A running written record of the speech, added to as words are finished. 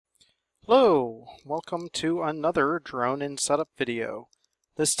welcome to another dRonin setup video.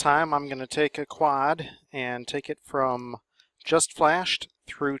 This time I'm going to take a quad and take it from just flashed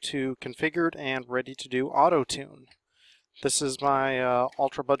through to configured and ready to do auto tune. This is my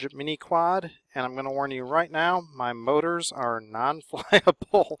ultra budget mini quad, and I'm going to warn you right now, my motors are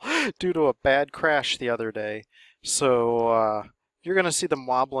non-flyable due to a bad crash the other day. So you're going to see them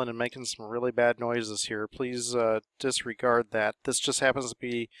wobbling and making some really bad noises here. Please disregard that. This just happens to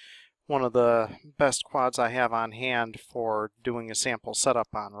be one of the best quads I have on hand for doing a sample setup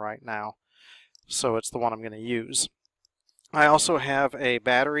on right now. So it's the one I'm going to use. I also have a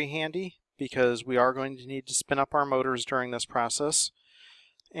battery handy because we are going to need to spin up our motors during this process.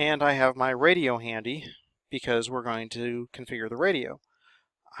 And I have my radio handy because we're going to configure the radio.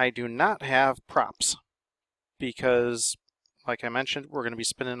 I do not have props because, like I mentioned, we're going to be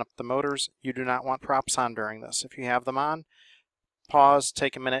spinning up the motors. You do not want props on during this. If you have them on, pause,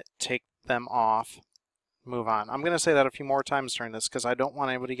 take a minute, take them off, move on. I'm going to say that a few more times during this because I don't want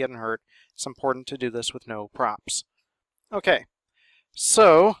anybody getting hurt. It's important to do this with no props. Okay,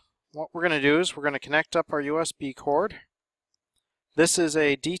 so what we're going to do is we're going to connect up our USB cord. This is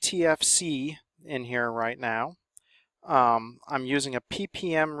a DTFC in here right now. I'm using a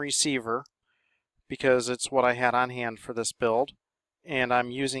PPM receiver because it's what I had on hand for this build. And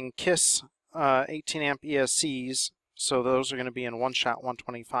I'm using KISS 18 amp ESCs, so those are going to be in one-shot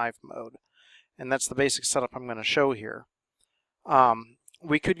 125 mode. And that's the basic setup I'm going to show here.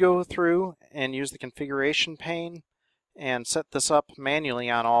 We could go through and use the configuration pane and set this up manually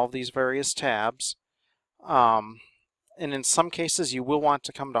on all of these various tabs. And in some cases you will want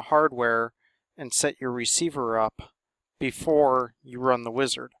to come to hardware and set your receiver up before you run the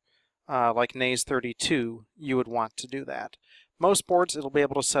wizard. Like Naze 32, you would want to do that. Most boards it'll be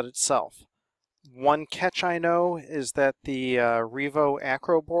able to set itself. One catch I know is that the Revo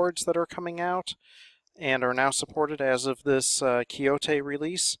Acro boards that are coming out and are now supported as of this Quixote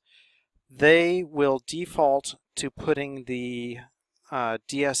release, they will default to putting the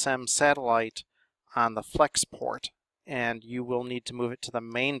DSM satellite on the flex port, and you will need to move it to the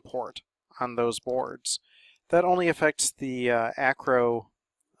main port on those boards. That only affects the Acro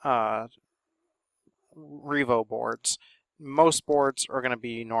Revo boards. Most boards are going to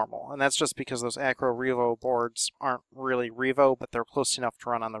be normal, and that's just because those Acro Revo boards aren't really Revo, but they're close enough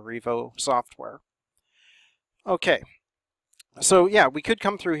to run on the Revo software. Okay, so yeah, we could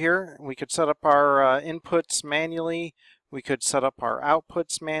come through here. We could set up our inputs manually. We could set up our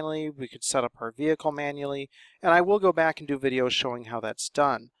outputs manually. We could set up our vehicle manually, and I will go back and do videos showing how that's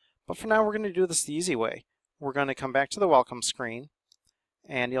done. But for now, we're going to do this the easy way. We're going to come back to the welcome screen.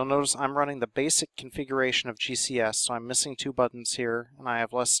 And you'll notice I'm running the basic configuration of GCS, so I'm missing 2 buttons here, and I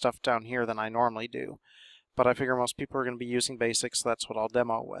have less stuff down here than I normally do. But I figure most people are going to be using basic, so that's what I'll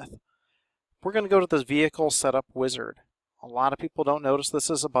demo with. We're going to go to the Vehicle Setup Wizard. A lot of people don't notice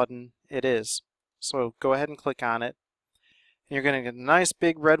this is a button. It is. So go ahead and click on it. And you're going to get a nice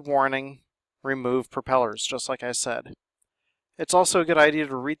big red warning, remove propellers, just like I said. It's also a good idea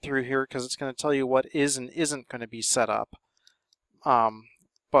to read through here because it's going to tell you what is and isn't going to be set up.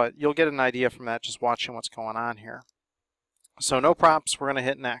 But you'll get an idea from that just watching what's going on here. So no props, we're going to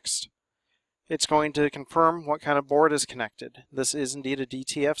hit next. It's going to confirm what kind of board is connected. This is indeed a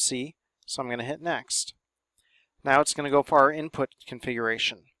DTFC, so I'm going to hit next. Now it's going to go for our input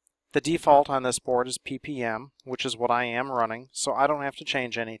configuration. The default on this board is PPM, which is what I am running, so I don't have to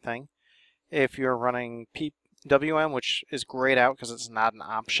change anything. If you're running PWM, which is grayed out because it's not an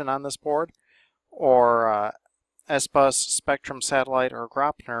option on this board, or S-Bus, Spectrum Satellite, or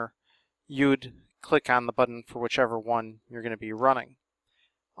Gropner, you'd click on the button for whichever one you're going to be running.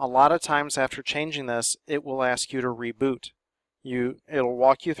 A lot of times after changing this, it will ask you to reboot. It'll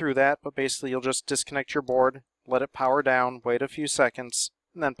walk you through that, but basically you'll just disconnect your board, let it power down, wait a few seconds,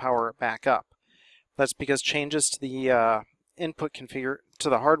 and then power it back up. That's because changes to the to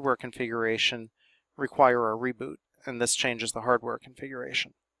the hardware configuration require a reboot, and this changes the hardware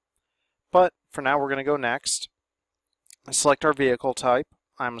configuration. But for now, we're going to go next. Select our vehicle type.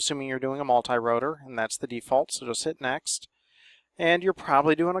 I'm assuming you're doing a multi-rotor, and that's the default, so just hit next. And you're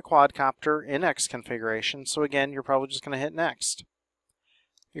probably doing a quadcopter in X configuration, so again, you're probably just going to hit next.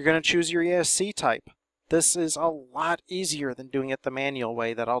 You're going to choose your ESC type. This is a lot easier than doing it the manual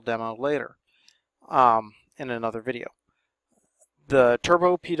way that I'll demo later in another video. The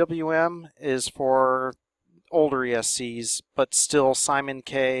Turbo PWM is for older ESCs, but still Simon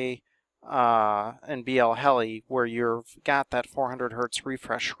K and BL Heli, where you've got that 400 Hz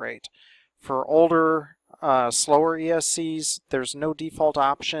refresh rate. For older, slower ESCs, there's no default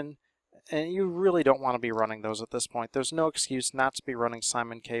option, And you really don't want to be running those at this point. There's no excuse not to be running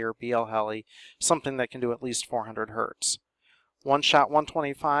Simon K or BL Heli, something that can do at least 400 Hertz. One shot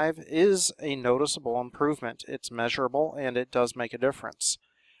 125 is a noticeable improvement. It's measurable and it does make a difference.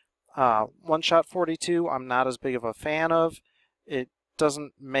 One shot 42 I'm not as big of a fan of. It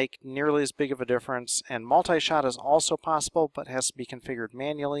doesn't make nearly as big of a difference, and multi-shot is also possible but has to be configured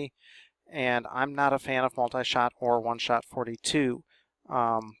manually, and I'm not a fan of multi-shot or one shot 42.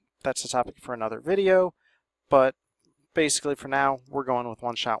 That's a topic for another video, but basically for now we're going with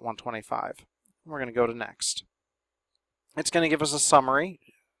one shot 125. We're going to go to next. It's going to give us a summary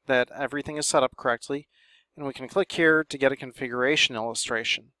that everything is set up correctly, and we can click here to get a configuration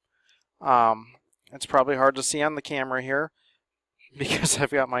illustration. It's probably hard to see on the camera here because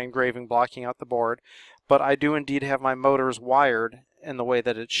I've got my engraving blocking out the board, but I do indeed have my motors wired in the way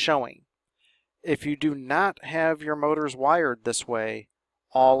that it's showing. If you do not have your motors wired this way,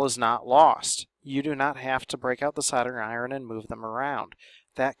 all is not lost. You do not have to break out the soldering iron and move them around.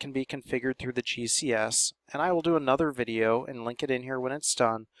 That can be configured through the GCS, and I will do another video and link it in here when it's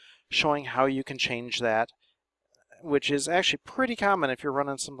done, showing how you can change that, which is actually pretty common if you're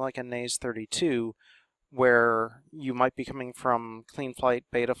running something like a NAS 32, where you might be coming from Clean Flight,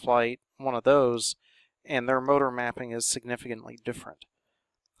 Beta Flight, one of those, and their motor mapping is significantly different.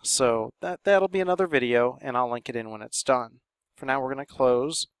 So that'll be another video, and I'll link it in when it's done. For now, we're going to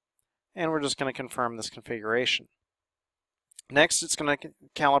close, and we're just going to confirm this configuration. Next, it's going to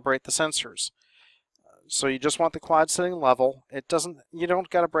calibrate the sensors. So you just want the quad setting level. You don't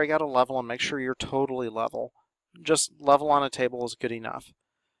got to break out a level and make sure you're totally level. Just level on a table is good enough.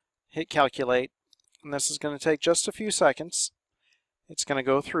 Hit calculate, and this is going to take just a few seconds. It's going to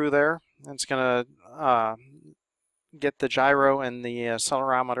go through there, and it's going to get the gyro and the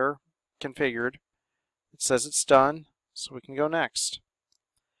accelerometer configured. It says it's done, so we can go next.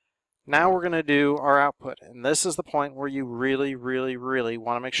 Now we're going to do our output, and this is the point where you really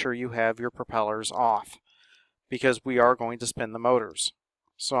want to make sure you have your propellers off, because we are going to spin the motors.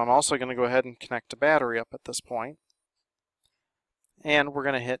 So I'm also going to go ahead and connect the battery up at this point, and we're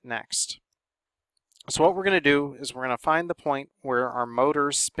going to hit next. So what we're going to do is we're going to find the point where our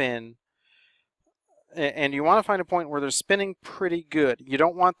motors spin, and you want to find a point where they're spinning pretty good. You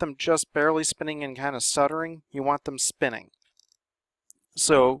don't want them just barely spinning and kind of stuttering. You want them spinning.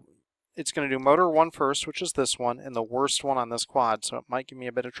 So it's going to do motor 1 first, which is this one, and the worst one on this quad, so it might give me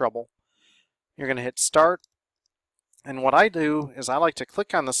a bit of trouble. You're going to hit start, and what I do is I like to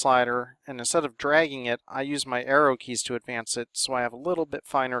click on the slider, and instead of dragging it, I use my arrow keys to advance it, so I have a little bit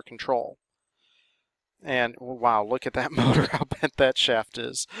finer control. And wow, look at that motor, how bent that shaft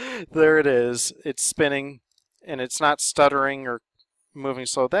is. There it is. It's spinning, and it's not stuttering or moving,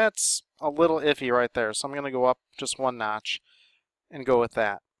 so that's a little iffy right there. So I'm going to go up just one notch and go with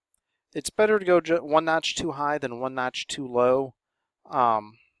that. It's better to go one notch too high than one notch too low.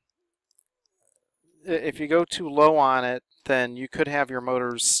 If you go too low on it, then you could have your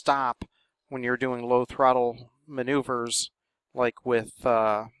motors stop when you're doing low throttle maneuvers, like with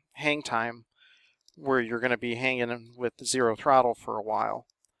hang time, where you're going to be hanging with 0 throttle for a while.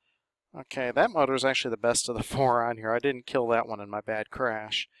 Okay, that motor is actually the best of the 4 on here. I didn't kill that one in my bad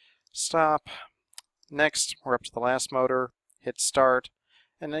crash. Stop. Next, we're up to the last motor. Hit start.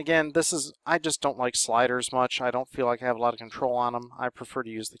 And again, I just don't like sliders much. I don't feel like I have a lot of control on them. I prefer to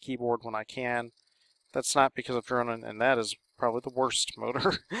use the keyboard when I can. That's not because of dRonin, and that is probably the worst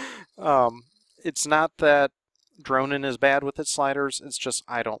motor. It's not that dRonin is bad with its sliders, it's just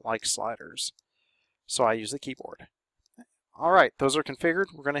I don't like sliders. So I use the keyboard. Alright, those are configured.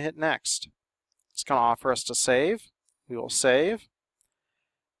 We're going to hit next. It's going to offer us to save. We will save.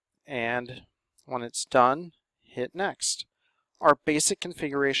 And when it's done, hit next. Our basic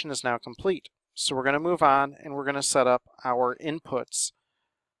configuration is now complete. So we're going to move on, and we're going to set up our inputs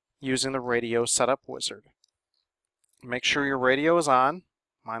using the radio setup wizard. Make sure your radio is on.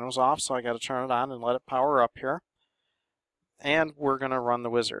 Mine was off, so I got to turn it on and let it power up here. And we're going to run the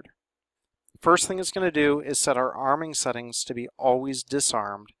wizard. First thing it's going to do is set our arming settings to be always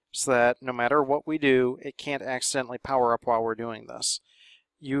disarmed, so that no matter what we do, it can't accidentally power up while we're doing this.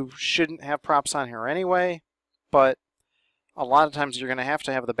 You shouldn't have props on here anyway, but a lot of times you're going to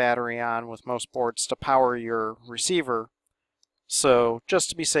have the battery on with most boards to power your receiver. So just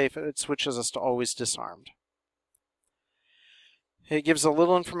to be safe, it switches us to always disarmed. It gives a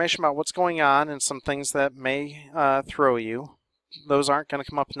little information about what's going on and some things that may throw you. Those aren't going to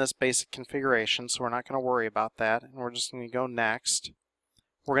come up in this basic configuration, so we're not going to worry about that. And we're just going to go next.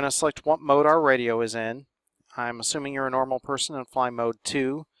 We're going to select what mode our radio is in. I'm assuming you're a normal person and fly mode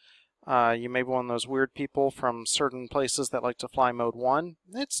 2. You may be one of those weird people from certain places that like to fly mode 1.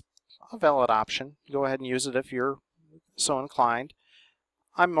 It's a valid option. Go ahead and use it if you're so inclined.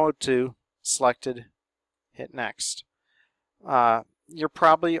 I'm mode 2, selected, hit next. You're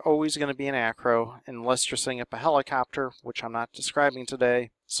probably always going to be in acro unless you're setting up a helicopter, which I'm not describing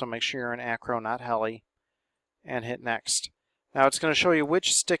today, so make sure you're in acro, not heli, and hit next. Now it's going to show you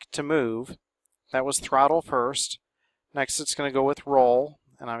which stick to move. That was throttle first. Next it's going to go with roll,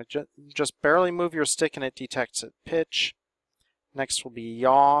 and I would just barely move your stick and it detects it. Pitch. Next will be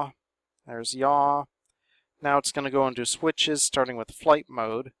yaw. There's yaw. Now it's going to go into switches, starting with flight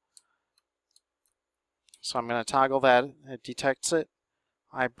mode. So I'm going to toggle that. It detects it.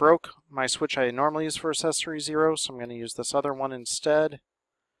 I broke my switch I normally use for accessory 0, so I'm going to use this other one instead.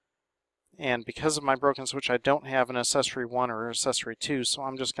 And because of my broken switch, I don't have an accessory 1 or accessory 2, so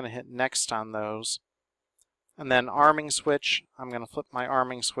I'm just going to hit next on those. And then arming switch, I'm going to flip my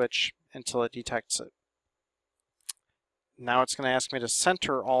arming switch until it detects it. Now it's going to ask me to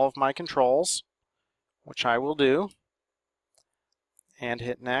center all of my controls, which I will do, and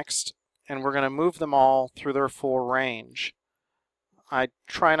hit next. And we're going to move them all through their full range. I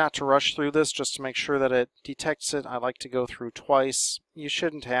try not to rush through this just to make sure that it detects it. I like to go through twice. You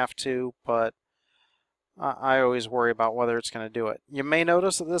shouldn't have to, but I always worry about whether it's going to do it. You may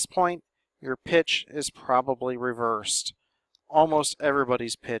notice at this point your pitch is probably reversed. Almost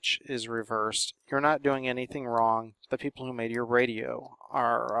everybody's pitch is reversed. You're not doing anything wrong. The people who made your radio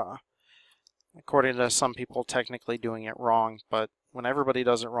are, according to some people, technically doing it wrong, but when everybody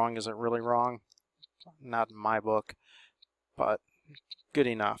does it wrong, is it really wrong? Not in my book, but good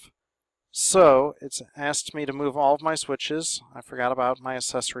enough. So it's asked me to move all of my switches. I forgot about my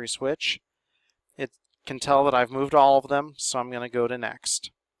accessory switch. It can tell that I've moved all of them, so I'm going to go to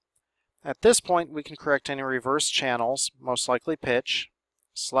next. At this point, we can correct any reverse channels, most likely pitch.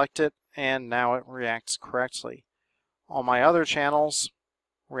 Select it, and now it reacts correctly. All my other channels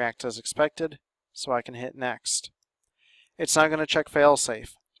react as expected, so I can hit next. It's not going to check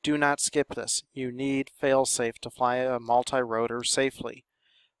failsafe. Do not skip this. You need failsafe to fly a multi-rotor safely.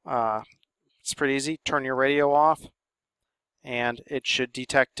 It's pretty easy. Turn your radio off, and it should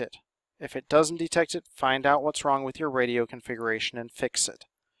detect it. If it doesn't detect it, find out what's wrong with your radio configuration and fix it.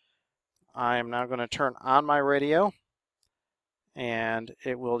 I am now going to turn on my radio, and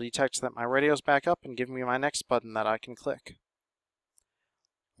it will detect that my radio is back up and give me my next button that I can click.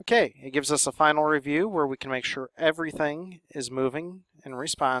 Okay, it gives us a final review where we can make sure everything is moving and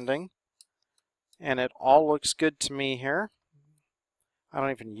responding, and it all looks good to me here. I don't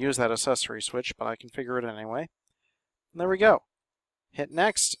even use that accessory switch, but I can figure it anyway. And there we go. Hit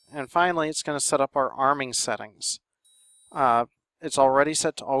next, and finally it's going to set up our arming settings. It's already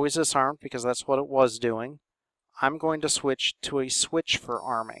set to always disarmed because that's what it was doing. I'm going to switch to a switch for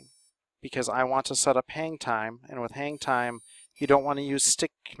arming because I want to set up hang time, and with hang time you don't want to use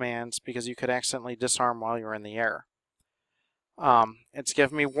stick commands because you could accidentally disarm while you're in the air. It's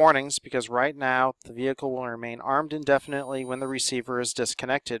giving me warnings because right now the vehicle will remain armed indefinitely when the receiver is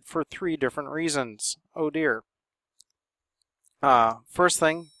disconnected for 3 different reasons. Oh dear. First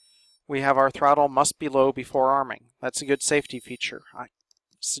thing, we have our throttle must be low before arming. That's a good safety feature. I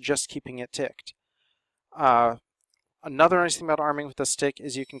suggest keeping it ticked. Another nice thing about arming with a stick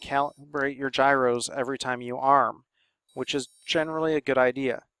is you can calibrate your gyros every time you arm, which is generally a good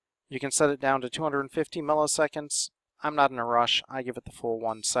idea. You can set it down to 250 milliseconds. I'm not in a rush. I give it the full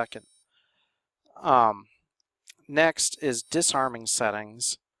 1 second. Next is disarming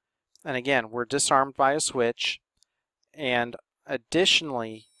settings. And again, we're disarmed by a switch. And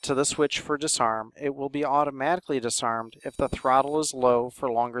additionally to the switch for disarm, it will be automatically disarmed if the throttle is low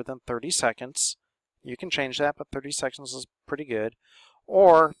for longer than 30 seconds. You can change that, but 30 seconds is pretty good.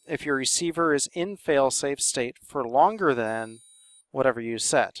 Or if your receiver is in fail-safe state for longer than whatever you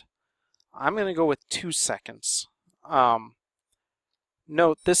set. I'm going to go with 2 seconds.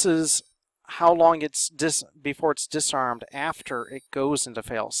 Note, this is how long it's before it's disarmed after it goes into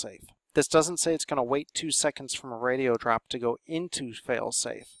fail-safe. This doesn't say it's going to wait 2 seconds from a radio drop to go into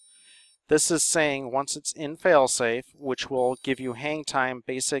fail-safe. This is saying once it's in fail-safe, which will give you hang time,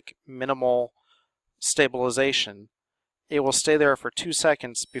 basic, minimal stabilization, it will stay there for 2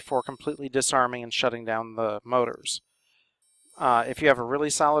 seconds before completely disarming and shutting down the motors. If you have a really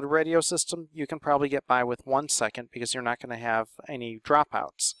solid radio system, you can probably get by with 1 second because you're not going to have any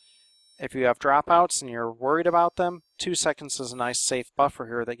dropouts. If you have dropouts and you're worried about them, 2 seconds is a nice safe buffer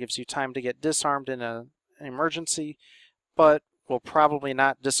here that gives you time to get disarmed in an emergency, but will probably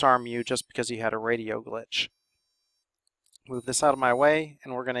not disarm you just because you had a radio glitch. Move this out of my way,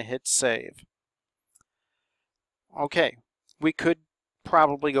 and we're going to hit save. Okay, we could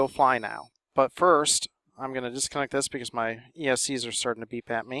probably go fly now, but first I'm going to disconnect this because my ESCs are starting to beep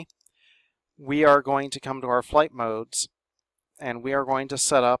at me. we are going to come to our flight modes, and we are going to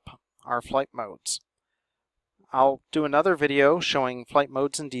set up our flight modes. I'll do another video showing flight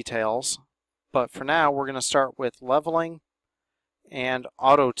modes and details, but for now we're going to start with leveling and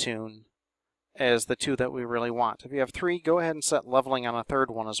auto-tune as the two that we really want. If you have 3, go ahead and set leveling on a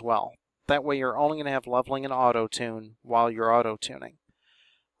 3rd one as well. That way you're only going to have leveling and auto-tune while you're auto-tuning.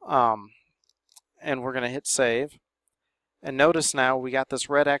 And we're going to hit save. And notice now we got this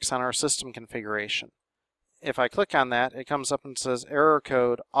red X on our system configuration. If I click on that, it comes up and says error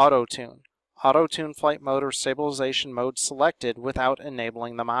code auto-tune. Auto-tune flight mode or stabilization mode selected without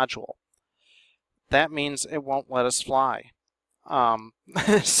enabling the module. That means it won't let us fly.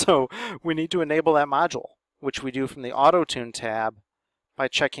 So we need to enable that module, which we do from the auto-tune tab by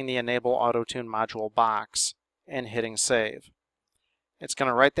checking the enable auto-tune module box and hitting save. It's going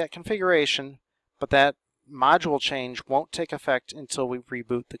to write that configuration, but that module change won't take effect until we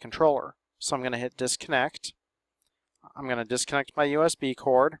reboot the controller. So I'm going to hit disconnect. I'm going to disconnect my USB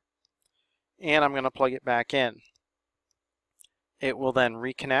cord, and I'm going to plug it back in. It will then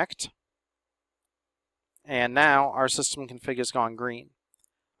reconnect, and now our system config has gone green.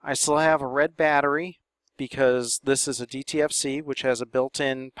 I still have a red battery because this is a DTFC, which has a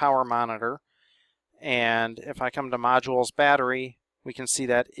built-in power monitor, and if I come to modules battery, we can see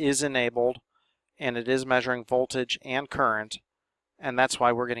that is enabled, and it is measuring voltage and current, and that's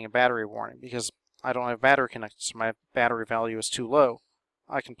why we're getting a battery warning, because I don't have battery connected, so my battery value is too low.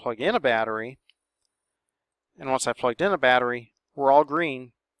 I can plug in a battery, and once I plugged in a battery, we're all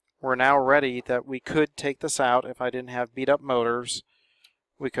green. We're now ready that we could take this out if I didn't have beat up motors.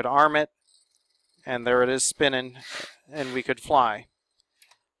 We could arm it, and there it is spinning, and we could fly.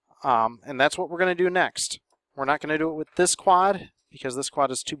 And that's what we're going to do next. We're not going to do it with this quad, because this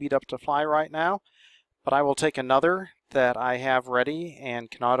quad is too beat up to fly right now, but I will take another that I have ready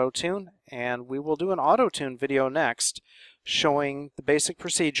and can auto-tune, and we will do an auto-tune video next showing the basic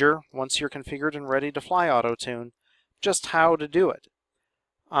procedure once you're configured and ready to fly auto-tune, just how to do it.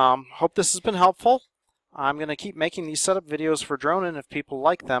 Hope this has been helpful. I'm going to keep making these setup videos for dRonin if people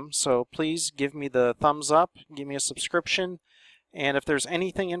like them, so please give me the thumbs up, give me a subscription, and if there's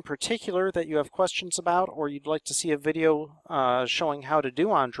anything in particular that you have questions about or you'd like to see a video showing how to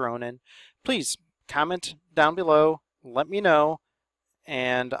do on dRonin, please comment down below, let me know,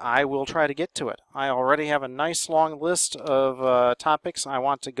 and I will try to get to it. I already have a nice long list of topics I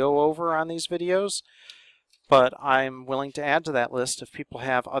want to go over on these videos, but I'm willing to add to that list if people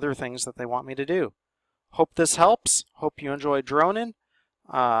have other things that they want me to do. Hope this helps. Hope you enjoyed dRonin.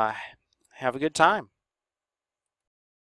 Have a good time.